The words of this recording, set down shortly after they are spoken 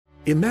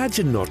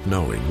Imagine not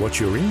knowing what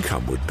your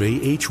income would be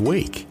each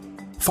week.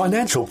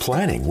 Financial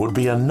planning would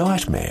be a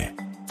nightmare.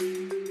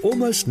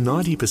 Almost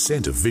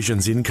 90% of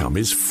Vision's income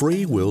is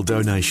free will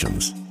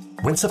donations.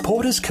 When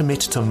supporters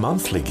commit to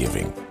monthly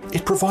giving,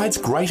 it provides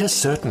greater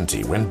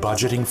certainty when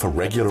budgeting for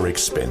regular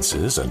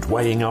expenses and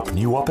weighing up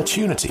new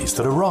opportunities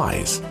that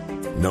arise.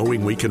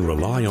 Knowing we can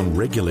rely on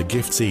regular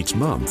gifts each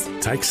month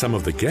takes some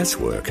of the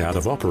guesswork out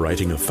of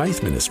operating a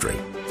faith ministry.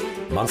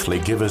 Monthly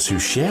givers who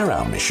share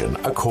our mission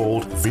are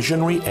called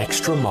Visionary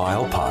Extra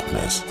Mile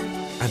Partners.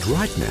 And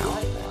right now,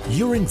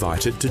 you're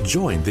invited to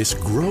join this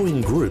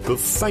growing group of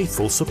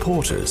faithful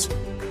supporters.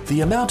 The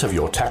amount of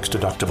your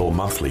tax-deductible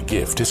monthly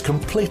gift is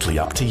completely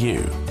up to you.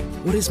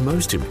 What is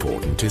most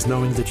important is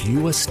knowing that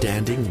you are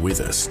standing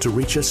with us to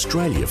reach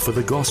Australia for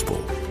the gospel.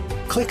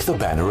 Click the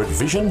banner at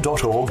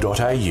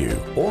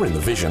vision.org.au or in the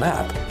Vision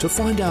app to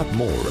find out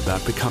more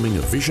about becoming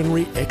a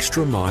Visionary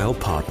Extra Mile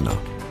partner.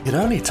 It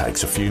only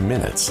takes a few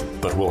minutes,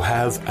 but will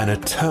have an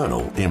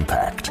eternal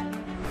impact.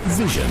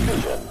 Vision.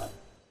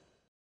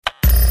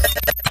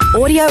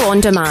 Audio on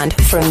demand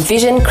from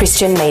Vision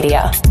Christian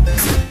Media.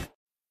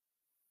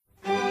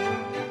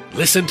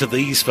 Listen to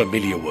these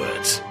familiar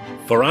words.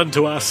 For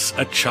unto us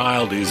a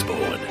child is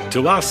born,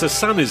 to us a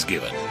son is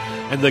given,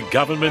 and the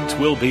government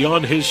will be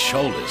on his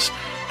shoulders,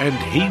 and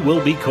he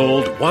will be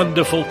called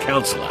Wonderful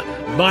Counselor,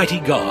 Mighty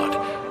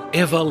God,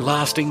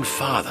 Everlasting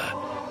Father,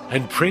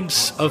 and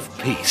Prince of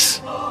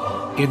Peace.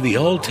 In the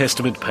Old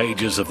Testament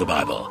pages of the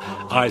Bible,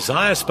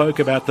 Isaiah spoke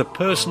about the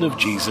person of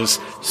Jesus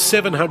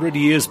 700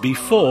 years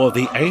before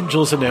the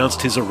angels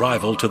announced his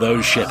arrival to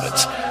those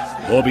shepherds,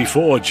 or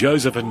before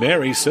Joseph and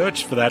Mary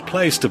searched for that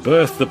place to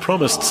birth the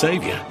promised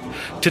Saviour.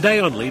 Today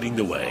on Leading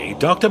the Way,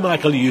 Dr.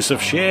 Michael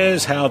Youssef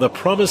shares how the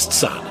promised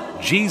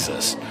Son,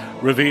 Jesus,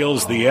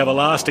 reveals the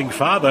everlasting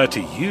Father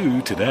to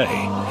you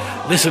today.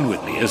 Listen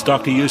with me as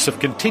Dr. Youssef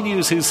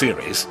continues his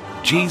series,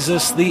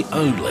 Jesus the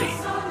Only.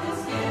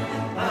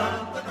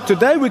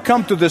 Today we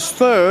come to this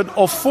third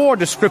of four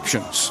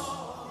descriptions.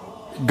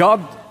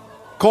 God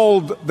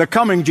called the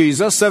coming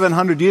Jesus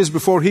 700 years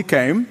before he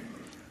came,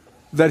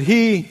 that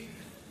he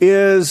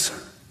is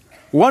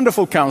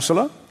Wonderful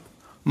Counselor,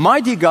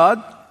 Mighty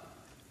God,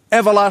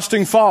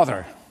 Everlasting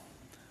Father.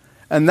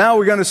 And now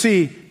we're going to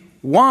see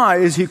why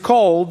is he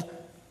called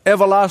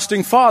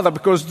Everlasting Father,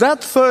 because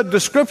that third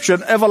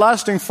description,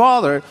 Everlasting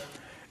Father,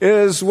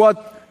 is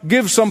what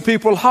gives some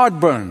people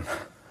heartburn.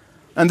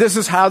 And this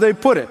is how they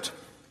put it.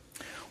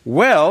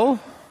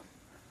 Well,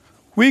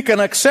 we can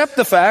accept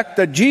the fact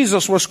that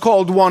Jesus was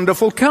called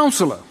Wonderful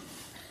Counselor.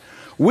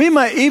 We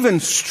may even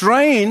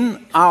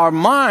strain our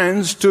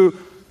minds to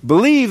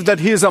believe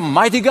that he is a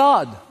mighty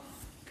God.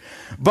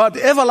 But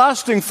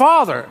Everlasting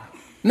Father,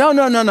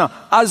 no.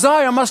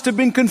 Isaiah must have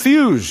been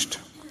confused.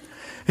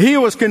 He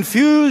was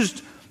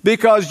confused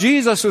because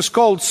Jesus is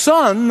called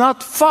Son,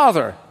 not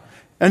Father.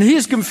 And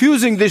he's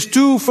confusing these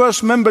two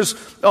first members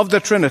of the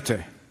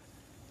Trinity.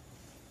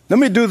 Let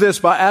me do this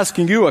by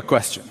asking you a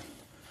question.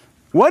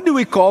 What do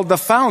we call the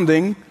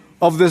founding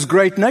of this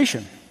great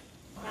nation?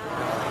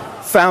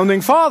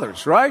 Founding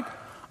fathers, right?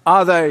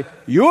 Are they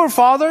your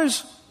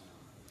fathers?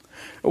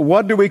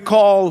 What do we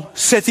call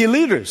city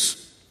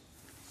leaders?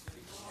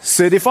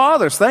 City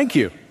fathers, thank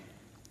you.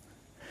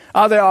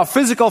 Are they our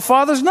physical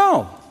fathers?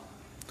 No.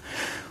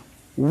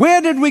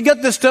 Where did we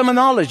get this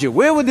terminology?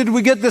 Where did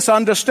we get this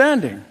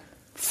understanding?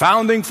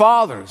 Founding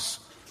fathers,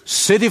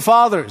 city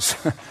fathers.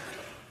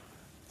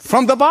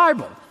 From the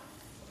Bible.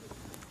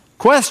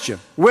 Question,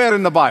 where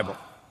in the Bible?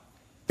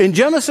 In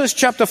Genesis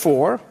chapter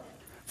 4,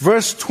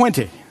 verse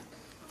 20,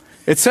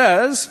 it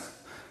says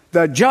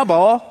that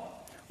Jabal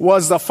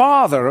was the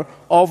father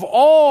of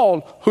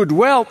all who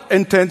dwelt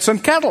in tents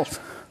and cattle.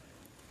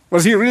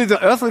 Was he really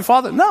the earthly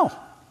father? No.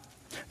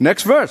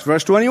 Next verse,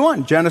 verse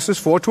 21, Genesis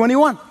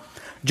 4:21.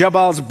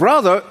 Jabal's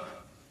brother,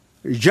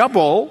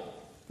 Jabal,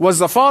 was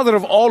the father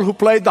of all who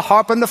played the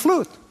harp and the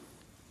flute.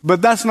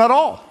 But that's not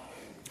all.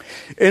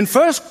 In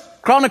 1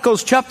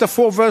 Chronicles chapter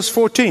 4, verse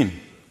 14,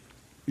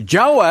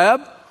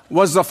 Joab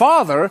was the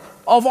father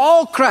of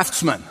all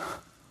craftsmen.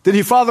 Did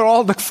he father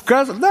all the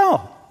craftsmen?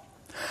 No.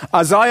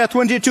 Isaiah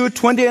 22,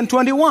 20 and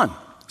 21,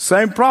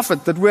 same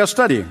prophet that we are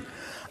studying.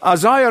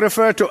 Isaiah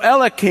referred to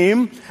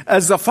Eliakim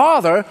as the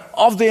father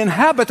of the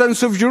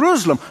inhabitants of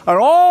Jerusalem. And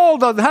all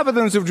the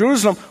inhabitants of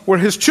Jerusalem were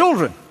his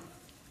children.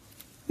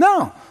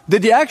 No.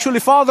 Did he actually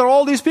father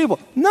all these people?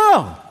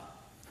 No.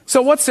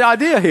 So what's the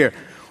idea here?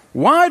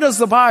 Why does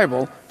the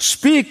Bible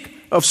speak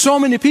of so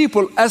many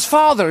people as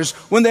fathers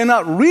when they're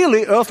not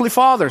really earthly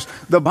fathers?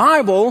 The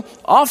Bible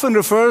often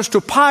refers to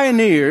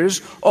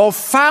pioneers or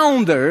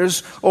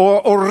founders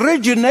or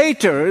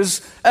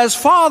originators as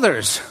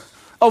fathers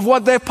of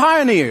what they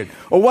pioneered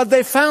or what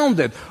they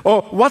founded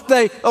or what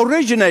they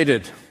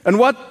originated and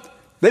what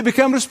they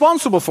became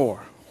responsible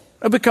for.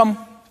 It become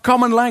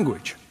common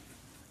language.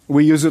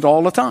 We use it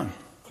all the time.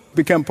 It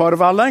became part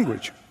of our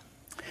language.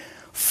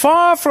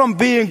 Far from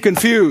being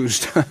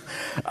confused,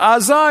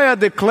 Isaiah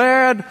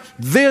declared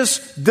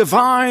this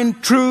divine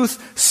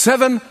truth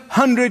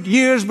 700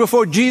 years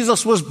before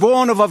Jesus was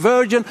born of a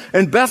virgin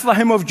in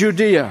Bethlehem of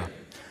Judea.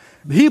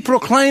 He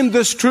proclaimed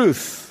this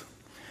truth.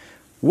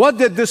 What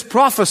did this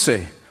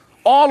prophecy,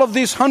 all of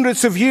these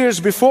hundreds of years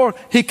before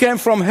he came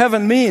from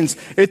heaven, means?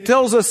 It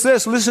tells us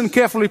this, listen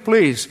carefully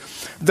please,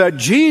 that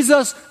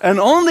Jesus and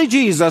only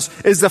Jesus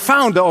is the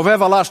founder of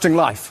everlasting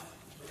life.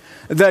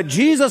 That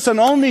Jesus and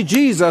only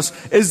Jesus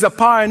is the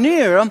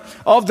pioneer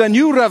of the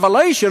new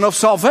revelation of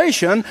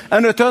salvation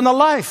and eternal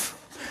life.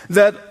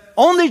 That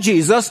only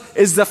Jesus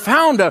is the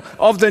founder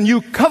of the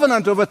new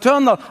covenant of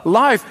eternal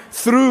life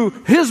through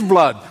His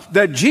blood.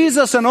 That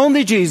Jesus and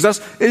only Jesus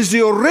is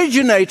the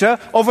originator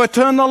of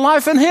eternal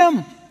life in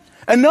Him.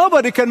 And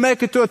nobody can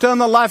make it to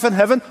eternal life in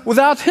heaven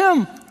without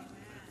Him.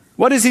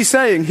 What is He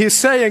saying? He's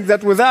saying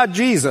that without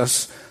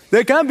Jesus,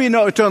 there can be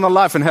no eternal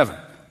life in heaven.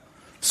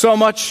 So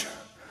much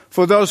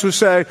for those who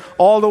say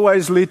all the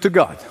ways lead to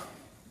God.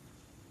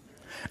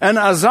 And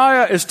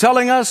Isaiah is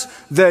telling us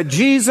that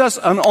Jesus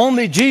and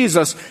only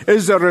Jesus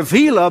is the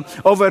revealer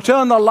of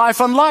eternal life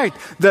and light.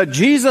 That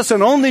Jesus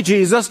and only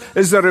Jesus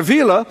is the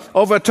revealer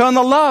of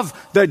eternal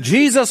love. That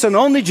Jesus and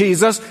only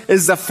Jesus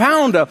is the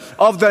founder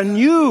of the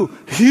new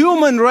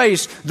human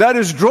race that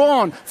is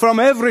drawn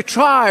from every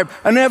tribe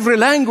and every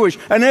language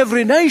and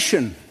every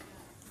nation.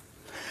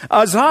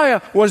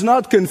 Isaiah was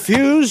not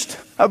confused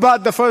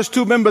about the first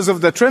two members of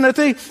the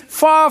Trinity.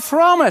 Far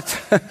from it.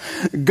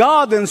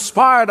 God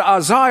inspired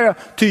Isaiah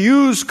to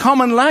use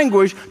common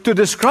language to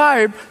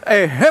describe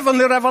a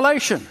heavenly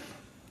revelation.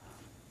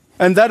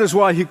 And that is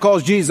why he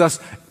calls Jesus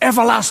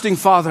Everlasting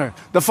Father,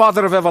 the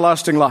Father of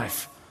everlasting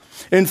life.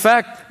 In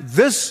fact,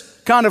 this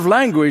kind of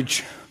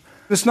language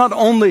is not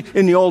only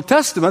in the Old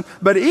Testament,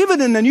 but even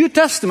in the New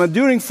Testament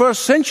during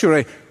first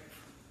century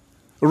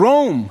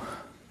Rome.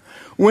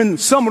 When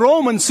some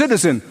Roman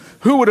citizen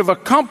who would have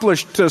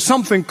accomplished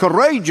something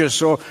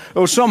courageous or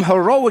some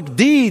heroic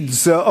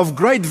deeds of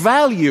great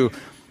value,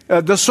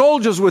 the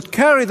soldiers would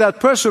carry that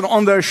person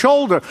on their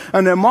shoulder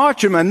and they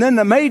march him, and then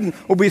the maiden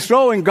would be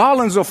throwing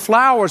garlands of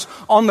flowers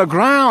on the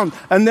ground,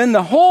 and then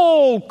the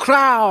whole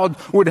crowd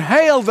would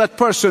hail that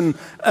person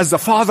as the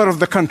father of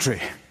the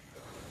country.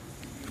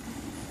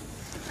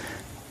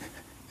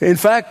 In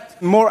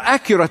fact, more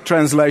accurate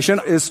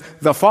translation is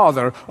the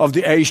father of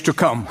the age to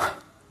come.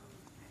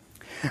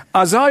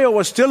 Isaiah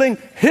was telling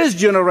his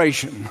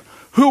generation,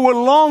 who were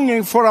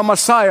longing for a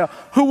Messiah,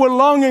 who were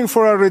longing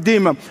for a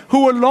Redeemer,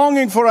 who were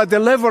longing for a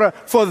deliverer,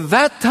 for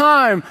that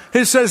time,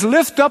 he says,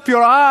 lift up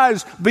your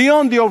eyes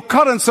beyond your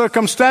current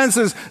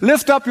circumstances,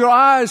 lift up your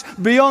eyes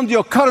beyond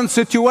your current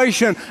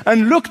situation,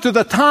 and look to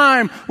the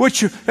time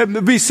which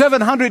will be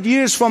 700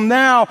 years from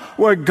now,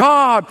 where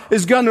God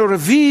is going to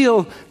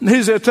reveal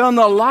His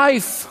eternal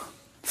life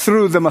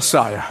through the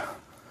Messiah,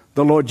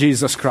 the Lord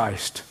Jesus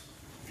Christ.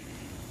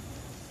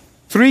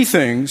 Three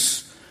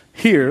things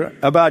here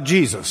about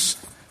Jesus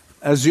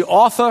as the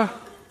author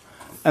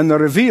and the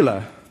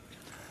revealer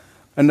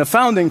and the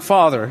founding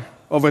father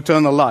of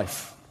eternal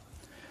life.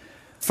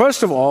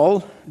 First of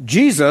all,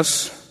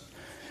 Jesus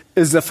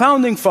is the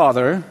founding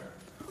father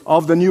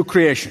of the new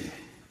creation.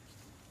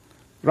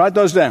 Write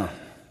those down.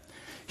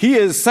 He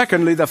is,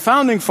 secondly, the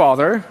founding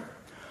father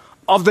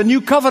of the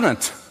new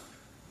covenant.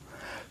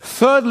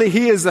 Thirdly,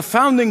 He is the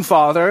founding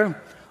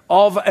father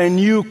of a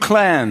new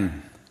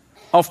clan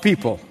of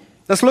people.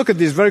 Let's look at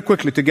these very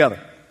quickly together.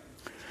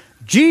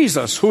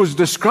 Jesus, who is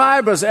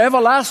described as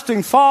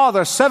everlasting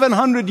Father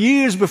 700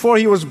 years before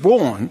He was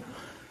born,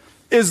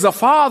 is the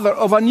father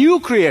of a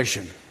new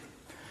creation.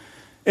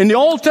 In the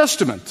Old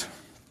Testament,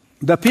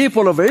 the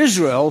people of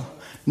Israel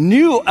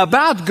knew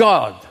about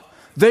God.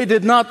 They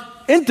did not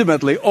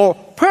intimately or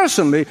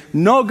personally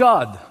know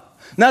God.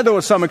 Now, there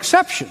were some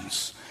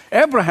exceptions.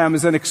 Abraham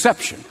is an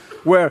exception,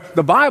 where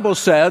the Bible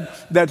said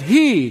that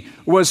he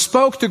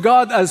spoke to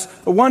God as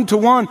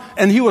one-to-one,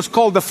 and he was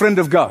called the friend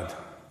of God.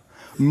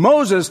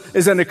 Moses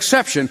is an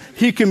exception.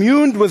 He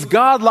communed with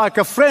God like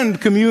a friend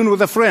communed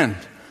with a friend.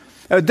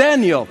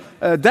 Daniel,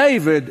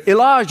 David,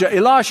 Elijah,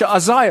 Elisha,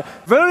 Isaiah,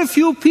 very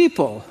few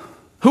people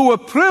who were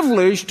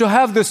privileged to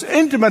have this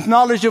intimate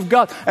knowledge of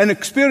God and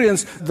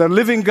experience the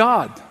living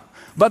God.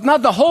 But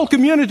not the whole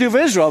community of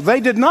Israel. They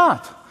did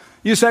not.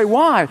 You say,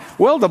 why?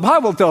 Well, the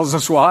Bible tells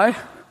us why.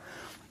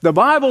 The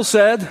Bible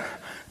said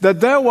that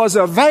there was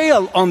a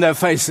veil on their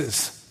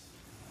faces.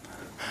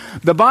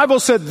 The Bible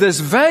said this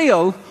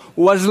veil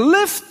was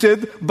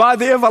lifted by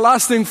the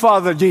everlasting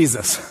Father,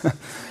 Jesus.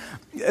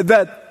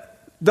 That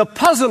the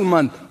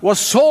puzzlement was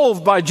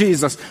solved by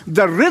Jesus.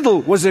 The riddle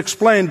was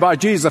explained by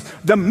Jesus.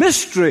 The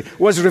mystery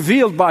was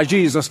revealed by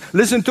Jesus.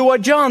 Listen to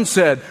what John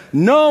said.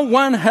 No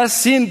one has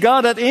seen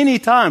God at any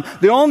time.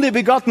 The only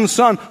begotten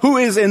Son, who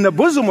is in the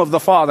bosom of the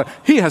Father,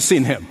 He has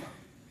seen Him.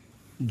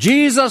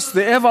 Jesus,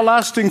 the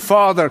everlasting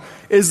Father,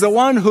 is the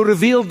one who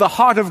revealed the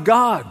heart of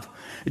God.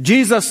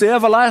 Jesus, the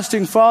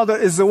everlasting Father,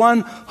 is the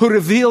one who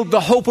revealed the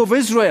hope of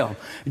Israel.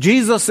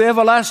 Jesus, the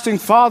everlasting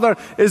Father,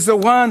 is the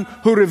one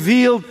who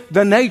revealed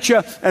the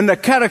nature and the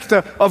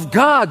character of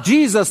God.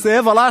 Jesus, the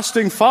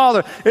everlasting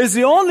Father, is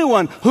the only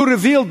one who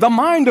revealed the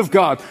mind of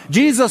God.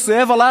 Jesus, the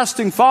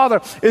everlasting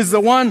Father, is the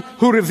one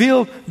who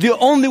revealed the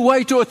only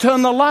way to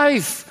eternal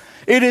life.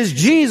 It is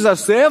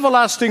Jesus, the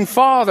everlasting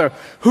Father,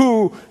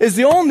 who is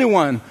the only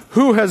one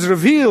who has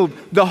revealed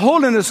the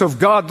holiness of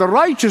God, the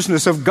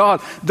righteousness of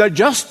God, the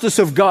justice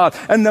of God,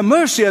 and the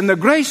mercy and the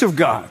grace of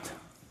God.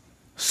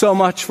 So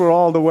much for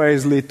all the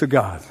ways lead to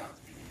God.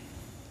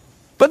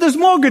 But there's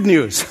more good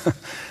news.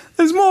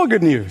 There's more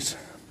good news.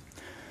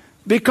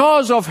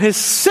 Because of His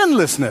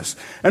sinlessness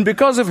and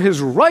because of His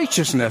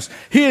righteousness,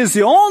 He is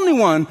the only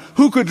one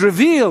who could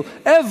reveal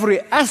every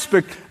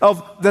aspect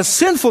of the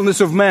sinfulness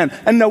of man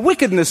and the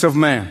wickedness of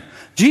man.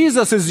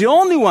 Jesus is the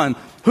only one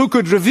who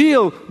could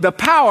reveal the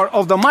power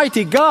of the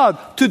mighty God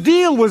to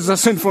deal with the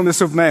sinfulness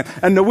of man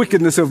and the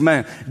wickedness of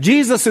man.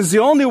 Jesus is the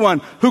only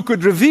one who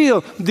could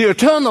reveal the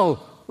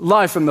eternal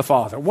life in the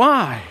Father.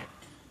 Why?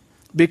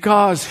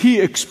 Because He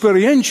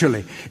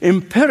experientially,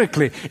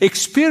 empirically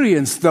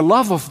experienced the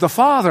love of the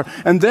Father,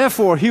 and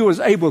therefore He was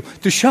able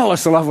to show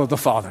us the love of the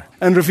Father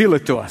and reveal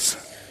it to us.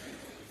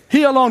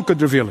 He alone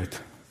could reveal it.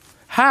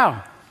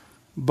 How?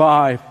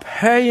 By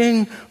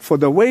paying for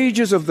the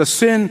wages of the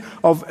sin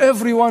of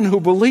everyone who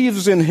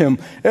believes in Him,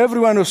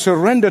 everyone who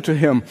surrendered to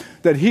Him,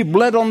 that He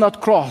bled on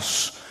that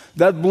cross.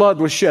 That blood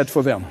was shed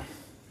for them.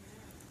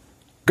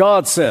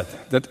 God said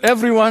that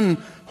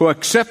everyone who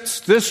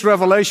accepts this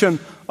revelation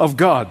of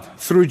God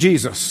through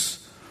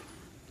Jesus,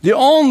 the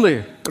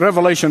only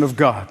revelation of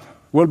God,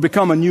 will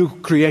become a new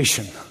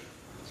creation.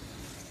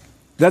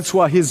 That's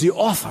why He's the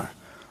author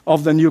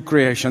of the new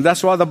creation.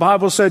 That's why the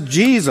Bible said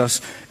Jesus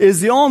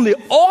is the only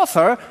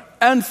author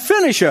and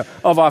finisher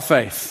of our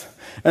faith.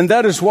 And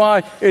that is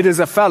why it is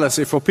a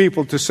fallacy for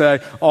people to say,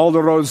 all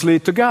the roads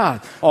lead to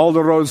God, all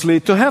the roads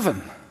lead to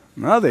heaven.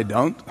 No, they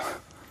don't.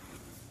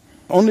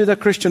 Only the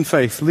Christian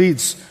faith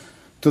leads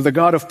to the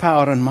God of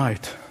power and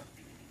might.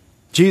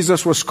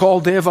 Jesus was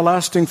called the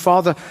everlasting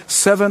Father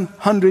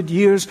 700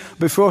 years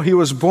before He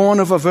was born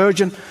of a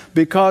virgin,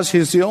 because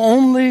He's the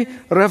only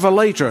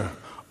revelator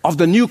of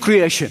the new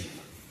creation.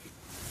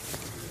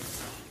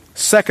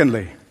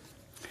 Secondly,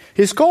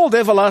 He's called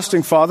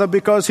everlasting Father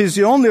because He's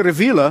the only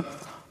revealer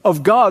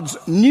of God's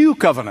new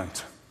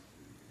covenant.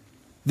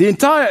 The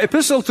entire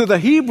epistle to the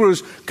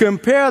Hebrews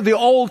compares the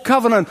old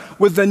covenant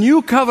with the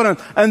new covenant,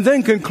 and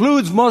then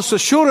concludes most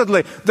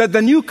assuredly that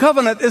the new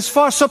covenant is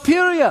far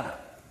superior.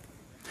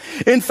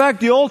 In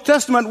fact, the Old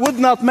Testament would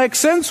not make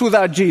sense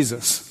without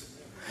Jesus.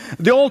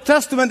 The Old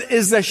Testament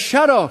is a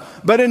shadow,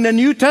 but in the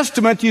New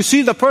Testament you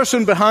see the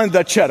person behind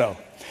that shadow.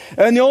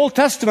 In the Old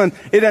Testament,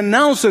 it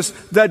announces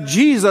that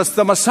Jesus,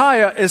 the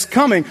Messiah, is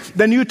coming.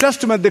 The New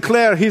Testament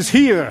declares He's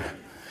here.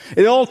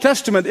 The Old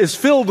Testament is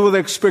filled with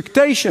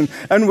expectation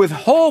and with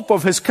hope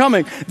of His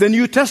coming. The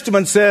New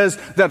Testament says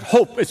that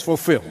hope is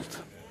fulfilled.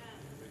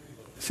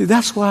 See,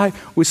 that's why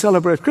we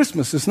celebrate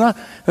Christmas. It's not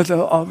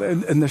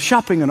in the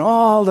shopping and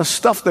all the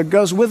stuff that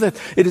goes with it.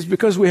 It is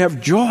because we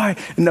have joy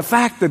in the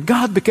fact that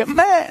God became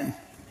man.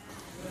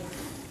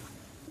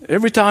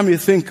 Every time you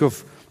think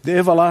of the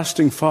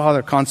everlasting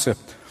Father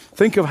concept,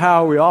 think of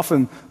how we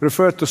often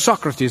refer to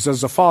Socrates as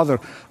the father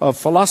of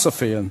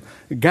philosophy, and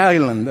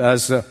Galen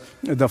as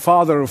the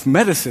father of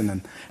medicine,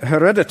 and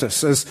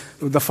Herodotus as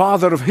the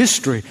father of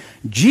history.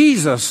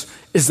 Jesus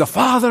is the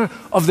father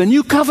of the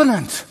new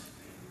covenant.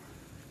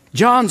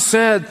 John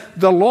said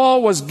the law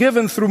was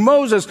given through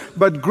Moses,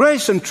 but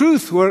grace and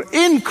truth were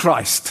in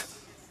Christ.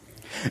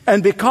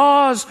 And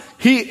because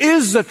He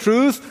is the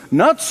truth,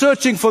 not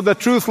searching for the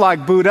truth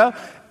like Buddha,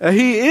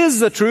 He is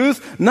the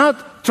truth,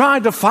 not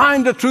trying to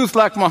find the truth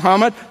like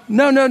Muhammad.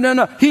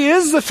 No. He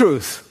is the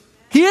truth.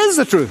 He is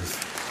the truth.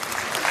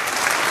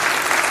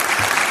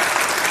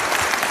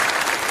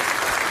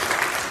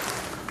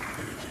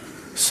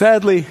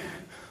 Sadly,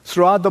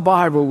 throughout the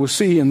Bible, we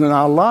see, and in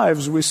our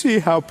lives, we see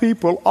how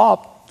people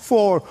opt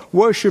for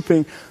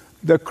worshiping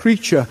the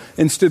creature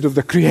instead of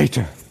the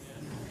Creator.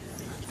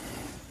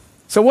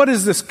 So what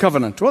is this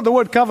covenant? Well, the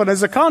word covenant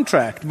is a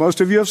contract.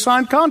 Most of you have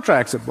signed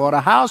contracts. You bought a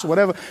house,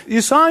 whatever.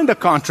 You signed a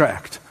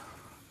contract.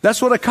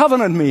 That's what a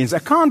covenant means, a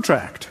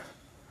contract.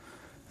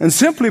 And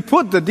simply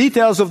put, the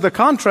details of the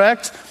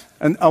contract,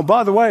 and oh,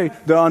 by the way,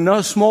 there are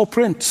no small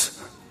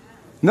prints.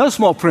 No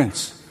small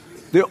prints.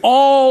 They're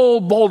all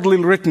boldly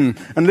written,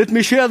 and let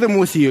me share them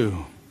with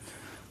you.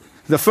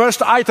 The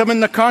first item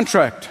in the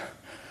contract: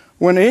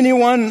 when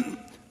anyone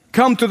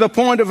come to the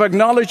point of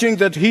acknowledging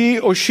that he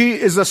or she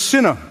is a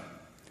sinner,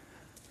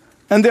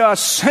 and they are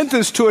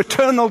sentenced to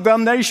eternal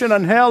damnation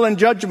and hell and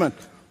judgment,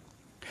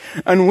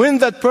 and when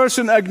that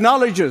person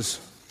acknowledges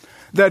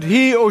that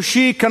he or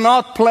she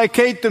cannot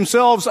placate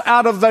themselves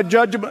out of that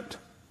judgment,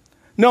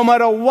 no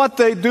matter what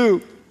they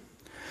do,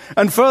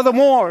 and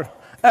furthermore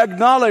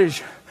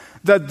acknowledge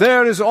that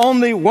there is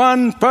only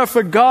one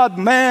perfect God,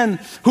 man,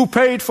 who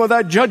paid for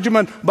that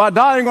judgment by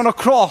dying on a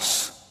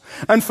cross,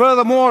 And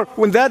furthermore,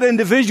 when that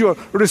individual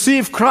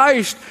received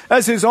Christ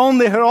as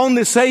her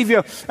only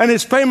Savior, and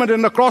his payment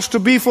in the cross to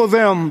be for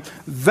them,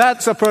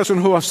 that's a person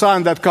who has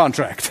signed that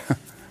contract.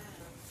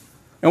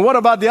 And what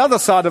about the other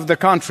side of the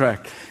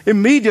contract?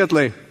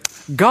 Immediately,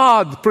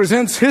 God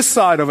presents His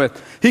side of it.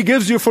 He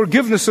gives you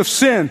forgiveness of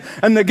sin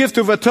and the gift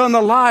of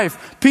eternal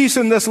life, peace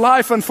in this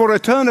life and for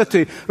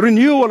eternity,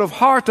 renewal of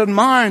heart and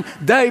mind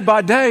day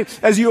by day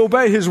as you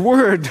obey His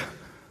word.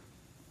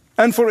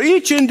 And for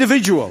each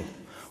individual,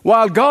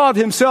 while God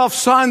Himself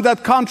signed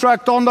that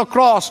contract on the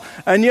cross,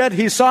 and yet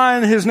He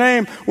signed His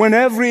name when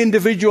every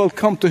individual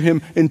come to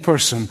Him in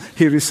person,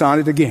 He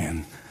re-signed it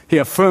again. He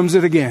affirms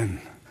it again.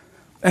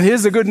 And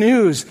here's the good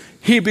news.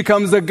 He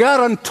becomes the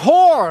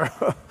guarantor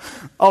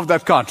of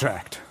that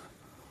contract.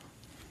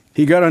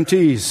 He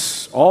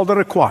guarantees all the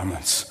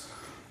requirements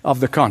of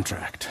the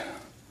contract.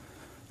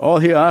 All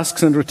He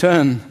asks in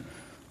return,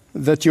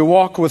 that you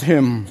walk with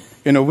Him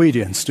in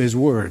obedience to His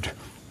word.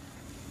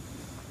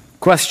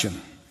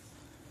 Question: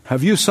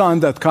 have you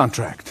signed that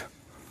contract?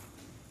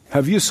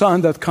 Have you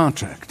signed that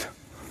contract?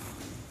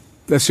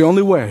 That's the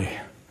only way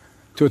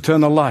to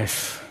eternal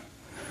life.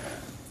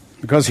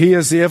 Because He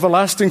is the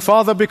everlasting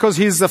Father, because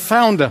He is the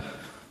founder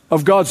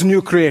of God's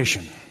new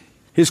creation.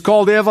 He's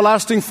called the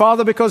everlasting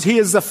Father because He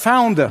is the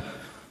founder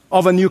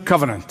of a new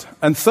covenant.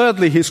 And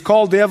thirdly, He's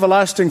called the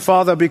everlasting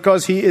Father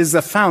because He is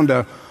the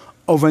founder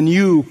of a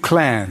new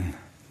clan.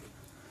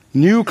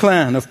 New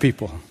clan of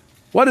people.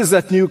 What is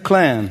that new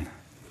clan?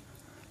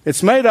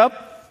 It's made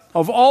up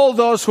of all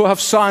those who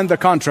have signed the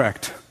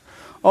contract.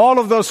 All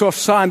of those who have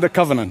signed the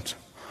covenant.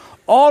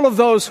 All of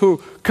those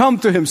who come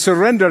to Him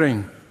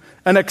surrendering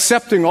and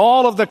accepting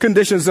all of the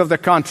conditions of the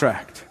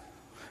contract.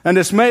 And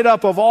it's made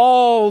up of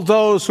all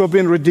those who have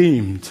been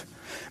redeemed.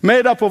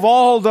 Made up of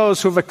all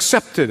those who have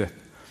accepted it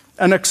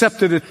and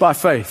accepted it by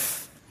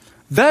faith.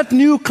 That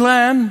new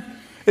clan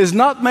is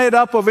not made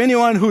up of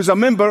anyone who's a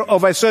member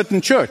of a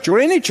certain church or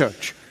any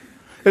church.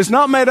 It's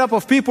not made up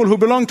of people who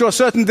belong to a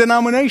certain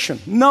denomination.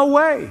 No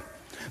way.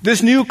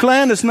 This new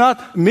clan is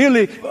not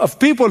merely of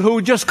people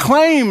who just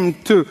claim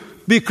to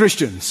be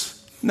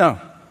Christians. No,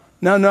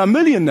 a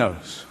million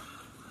knows.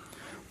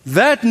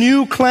 That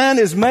new clan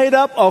is made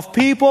up of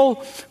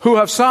people who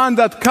have signed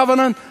that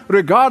covenant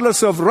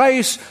regardless of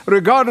race,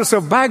 regardless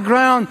of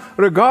background,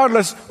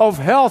 regardless of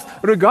health,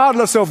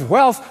 regardless of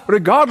wealth,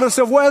 regardless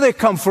of where they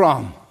come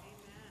from.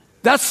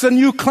 That's the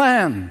new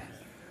clan.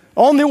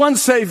 Only one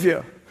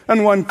Savior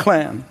and one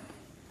clan.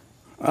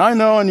 I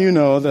know and you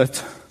know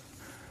that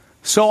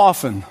so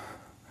often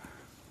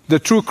the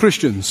true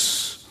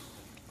Christians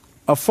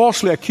are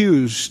falsely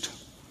accused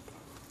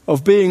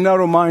of being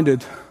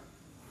narrow-minded,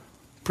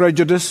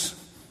 prejudice.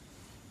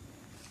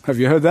 Have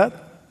you heard that?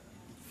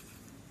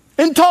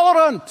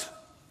 Intolerant.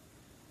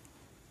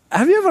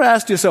 Have you ever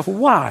asked yourself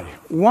why?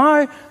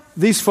 Why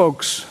these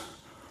folks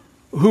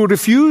who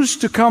refuse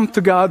to come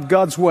to God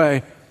God's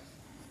way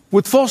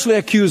would falsely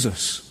accuse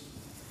us?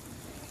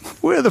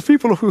 We're the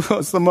people who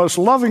are the most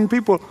loving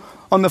people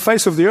on the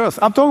face of the earth.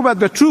 I'm talking about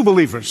the true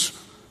believers.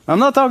 I'm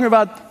not talking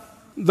about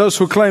those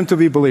who claim to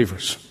be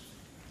believers.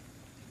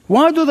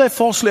 Why do they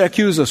falsely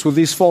accuse us with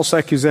these false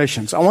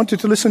accusations? I want you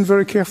to listen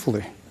very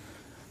carefully.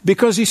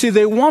 Because, you see,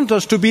 they want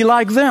us to be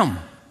like them.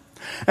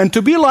 And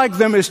to be like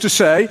them is to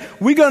say,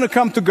 we're going to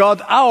come to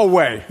God our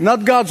way,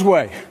 not God's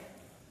way.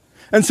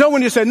 And so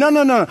when you say, no,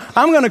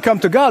 I'm going to come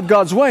to God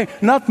God's way,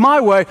 not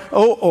my way,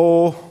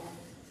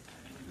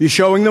 you're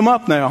showing them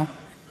up now.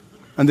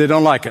 And they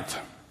don't like it.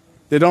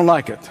 They don't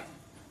like it.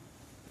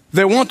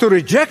 They want to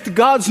reject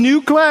God's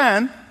new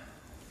clan.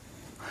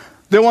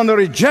 They want to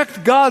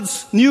reject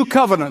God's new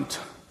covenant.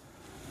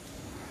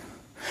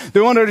 They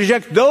want to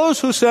reject those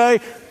who say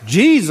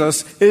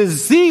Jesus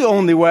is the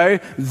only way,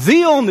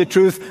 the only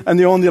truth, and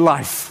the only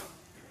life,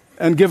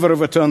 and giver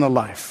of eternal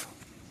life.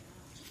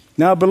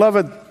 Now,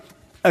 beloved,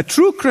 a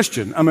true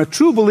Christian, I'm a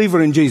true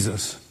believer in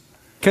Jesus,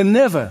 can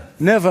never,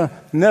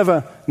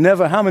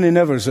 how many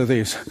nevers are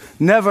these?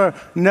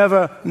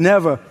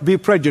 Never be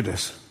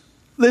prejudiced.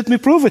 Let me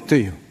prove it to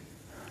you.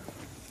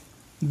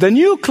 The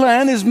new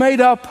clan is made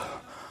up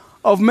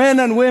of men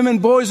and women,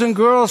 boys and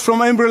girls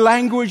from every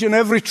language and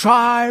every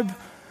tribe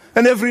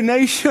and every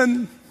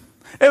nation,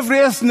 every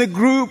ethnic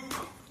group.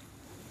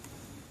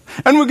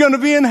 And we're going to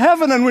be in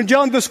heaven. And when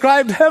John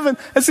described heaven,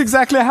 that's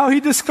exactly how he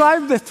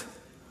described it.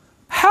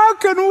 How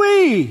can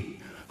we,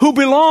 who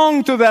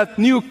belong to that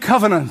new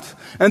covenant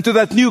and to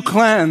that new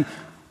clan,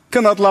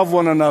 cannot love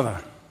one another?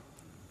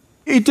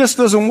 It just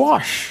doesn't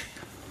wash.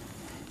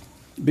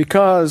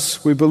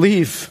 Because we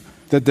believe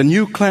that the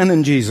new clan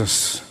in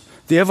Jesus,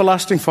 the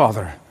everlasting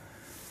Father,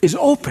 is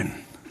open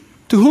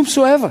to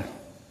whomsoever.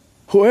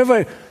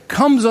 Whoever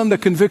comes under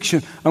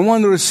conviction and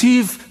want to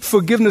receive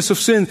forgiveness of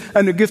sin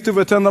and the gift of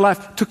eternal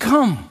life, to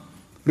come,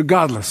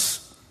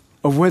 regardless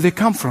of where they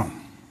come from.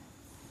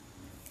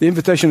 The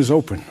invitation is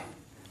open.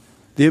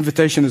 The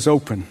invitation is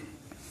open.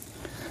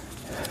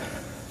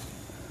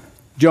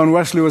 John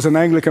Wesley was an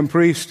Anglican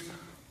priest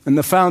and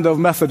the founder of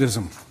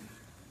Methodism.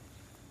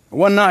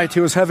 One night he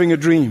was having a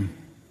dream.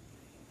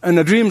 And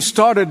the dream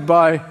started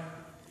by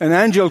an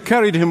angel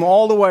carried him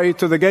all the way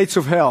to the gates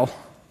of hell.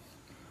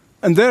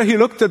 And there he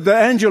looked at the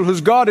angel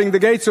who's guarding the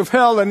gates of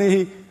hell, and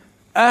he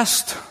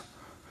asked,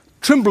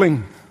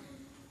 trembling,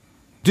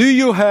 "Do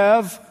you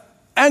have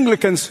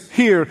Anglicans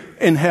here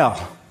in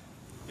hell?"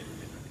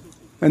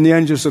 And the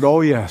angel said,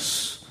 "Oh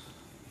yes,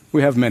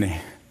 we have many."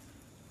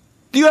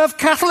 "Do you have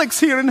Catholics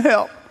here in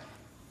hell?"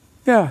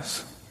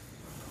 "Yes."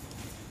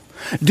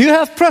 "Do you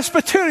have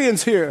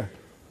Presbyterians here?"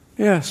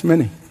 "Yes,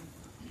 many."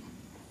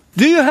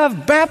 "Do you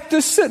have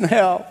Baptists in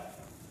hell?"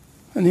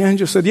 And the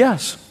angel said,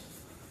 "Yes,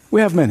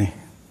 we have many."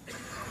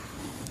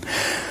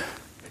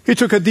 He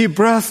took a deep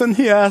breath and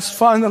he asked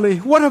finally,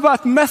 "What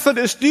about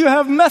Methodists? Do you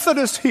have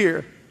Methodists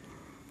here?"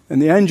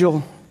 And the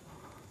angel,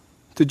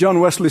 to John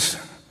Wesley's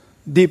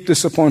deep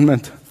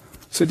disappointment,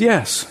 said,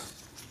 "Yes,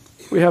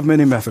 we have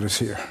many Methodists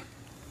here."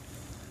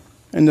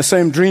 In the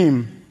same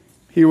dream,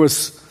 he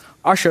was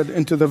ushered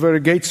into the very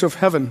gates of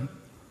heaven.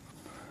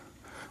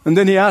 And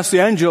then he asked the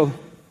angel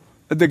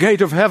at the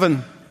gate of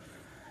heaven,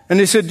 and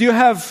he said, "Do you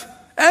have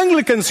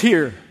Anglicans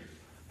here?"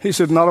 He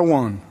said, "Not a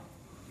one."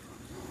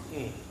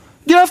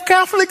 "Do you have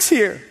Catholics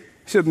here?"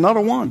 He said, "Not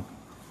a one."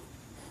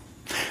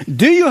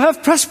 "Do you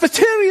have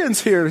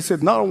Presbyterians here?" He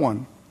said, "Not a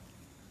one."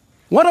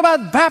 "What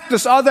about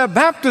Baptists? Are there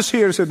Baptists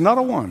here?" He said, "Not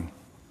a one."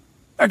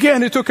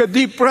 Again, he took a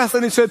deep breath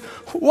and he said,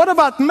 "What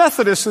about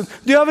Methodists? Do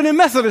you have any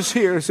Methodists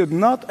here?" He said,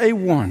 "Not a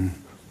one."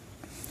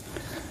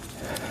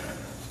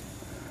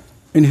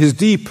 In his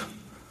deep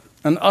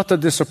and utter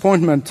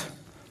disappointment,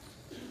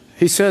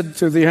 he said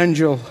to the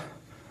angel,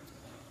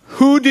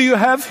 "Who do you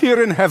have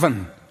here in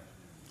heaven?"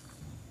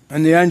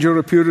 And the angel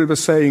repeated the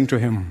saying to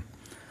him,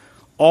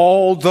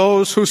 "All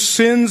those whose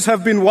sins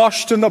have been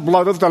washed in the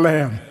blood of the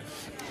Lamb."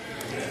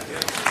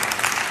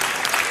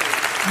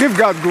 Give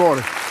God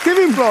glory. Give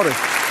Him glory.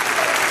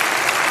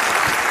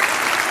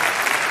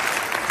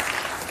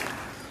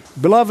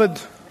 Beloved,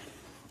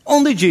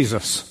 only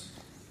Jesus,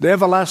 the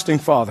everlasting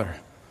Father,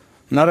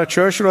 not a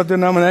church or a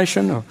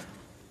denomination, or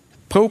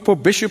pope or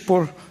bishop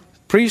or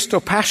priest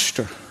or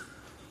pastor,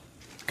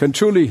 can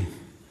truly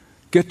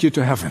get you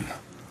to heaven.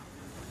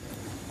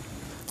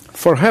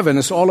 For heaven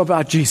is all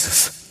about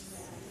Jesus.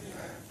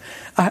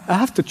 I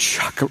have to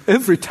chuckle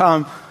every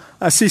time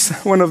I see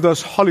one of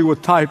those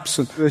Hollywood types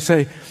and they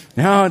say,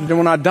 "Yeah,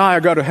 when I die, I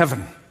go to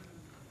heaven."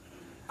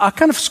 I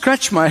kind of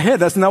scratch my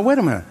head. I say, "Now, wait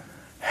a minute.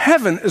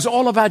 Heaven is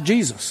all about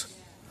Jesus.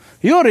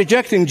 You're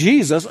rejecting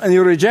Jesus and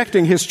you're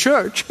rejecting His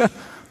church.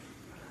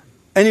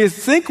 And you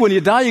think when you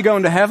die, you're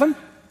going to heaven?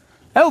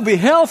 That would be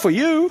hell for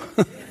you."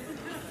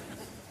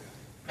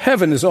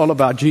 Heaven is all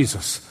about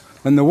Jesus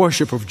and the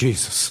worship of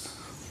Jesus.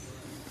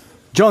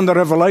 John the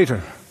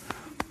Revelator,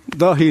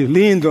 though he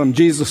leaned on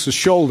Jesus'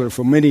 shoulder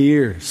for many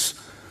years,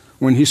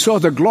 when he saw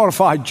the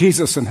glorified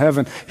Jesus in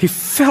heaven, he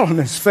fell on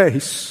his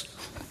face.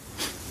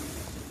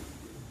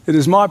 It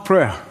is my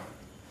prayer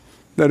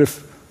that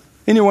if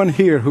anyone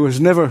here who has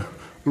never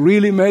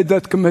really made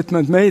that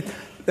commitment, made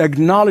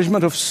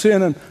acknowledgement of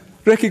sin and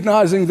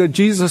recognizing that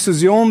Jesus is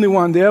the only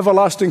one, the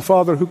everlasting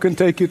Father, who can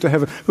take you to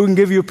heaven, who can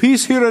give you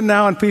peace here and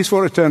now and peace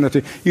for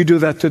eternity, you do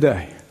that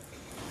today.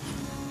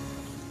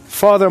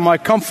 Father, my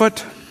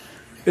comfort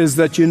is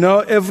that you know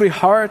every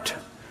heart,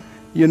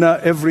 you know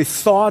every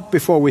thought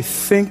before we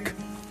think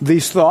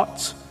these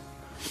thoughts.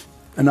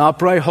 And I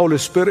pray, Holy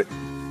Spirit,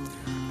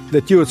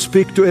 that you would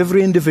speak to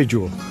every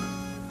individual,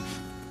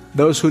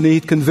 those who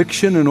need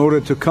conviction in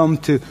order to come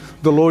to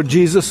the Lord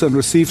Jesus and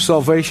receive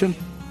salvation,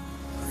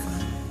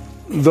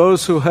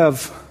 those who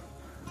have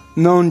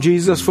known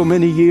Jesus for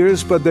many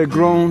years, but they're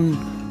grown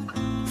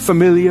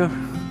familiar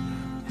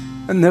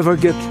and never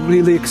get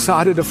really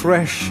excited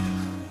afresh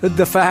at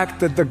the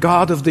fact that the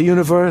God of the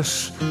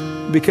universe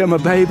became a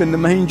babe in the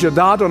manger,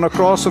 died on a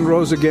cross and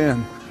rose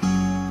again.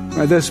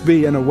 May this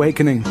be an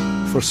awakening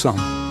for some.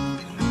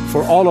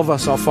 For all of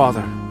us, our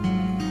Father,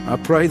 I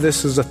pray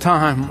this is a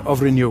time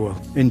of renewal.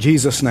 In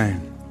Jesus'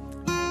 name.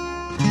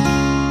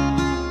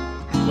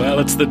 Well,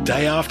 it's the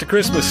day after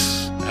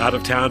Christmas.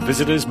 Out-of-town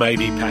visitors may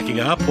be packing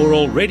up or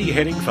already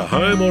heading for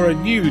home or a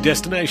new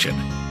destination.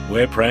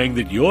 We're praying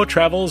that your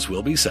travels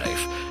will be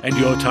safe and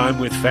your time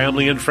with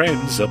family and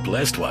friends a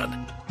blessed one.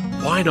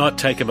 Why not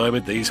take a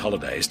moment these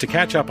holidays to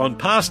catch up on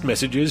past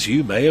messages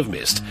you may have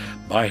missed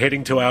by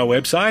heading to our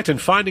website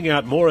and finding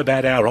out more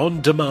about our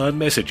on-demand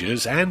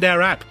messages and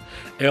our app,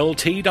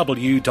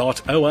 ltw.org,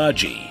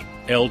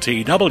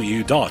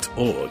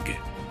 ltw.org.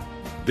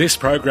 This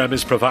program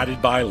is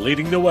provided by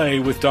Leading the Way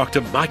with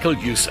Dr. Michael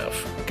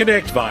Youssef.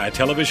 Connect via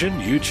television,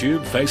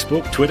 YouTube,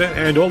 Facebook, Twitter,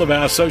 and all of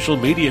our social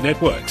media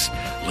networks.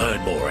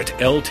 Learn more at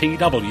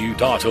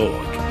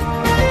ltw.org.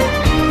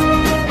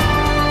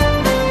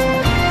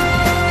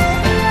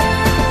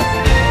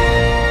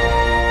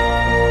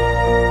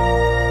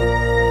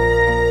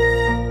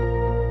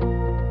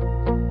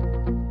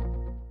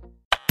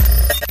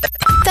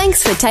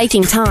 Thanks for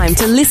taking time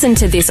to listen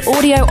to this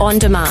audio on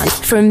demand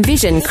from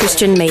Vision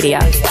Christian Media.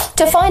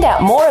 To find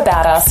out more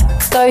about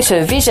us, go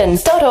to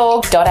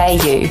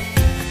vision.org.au.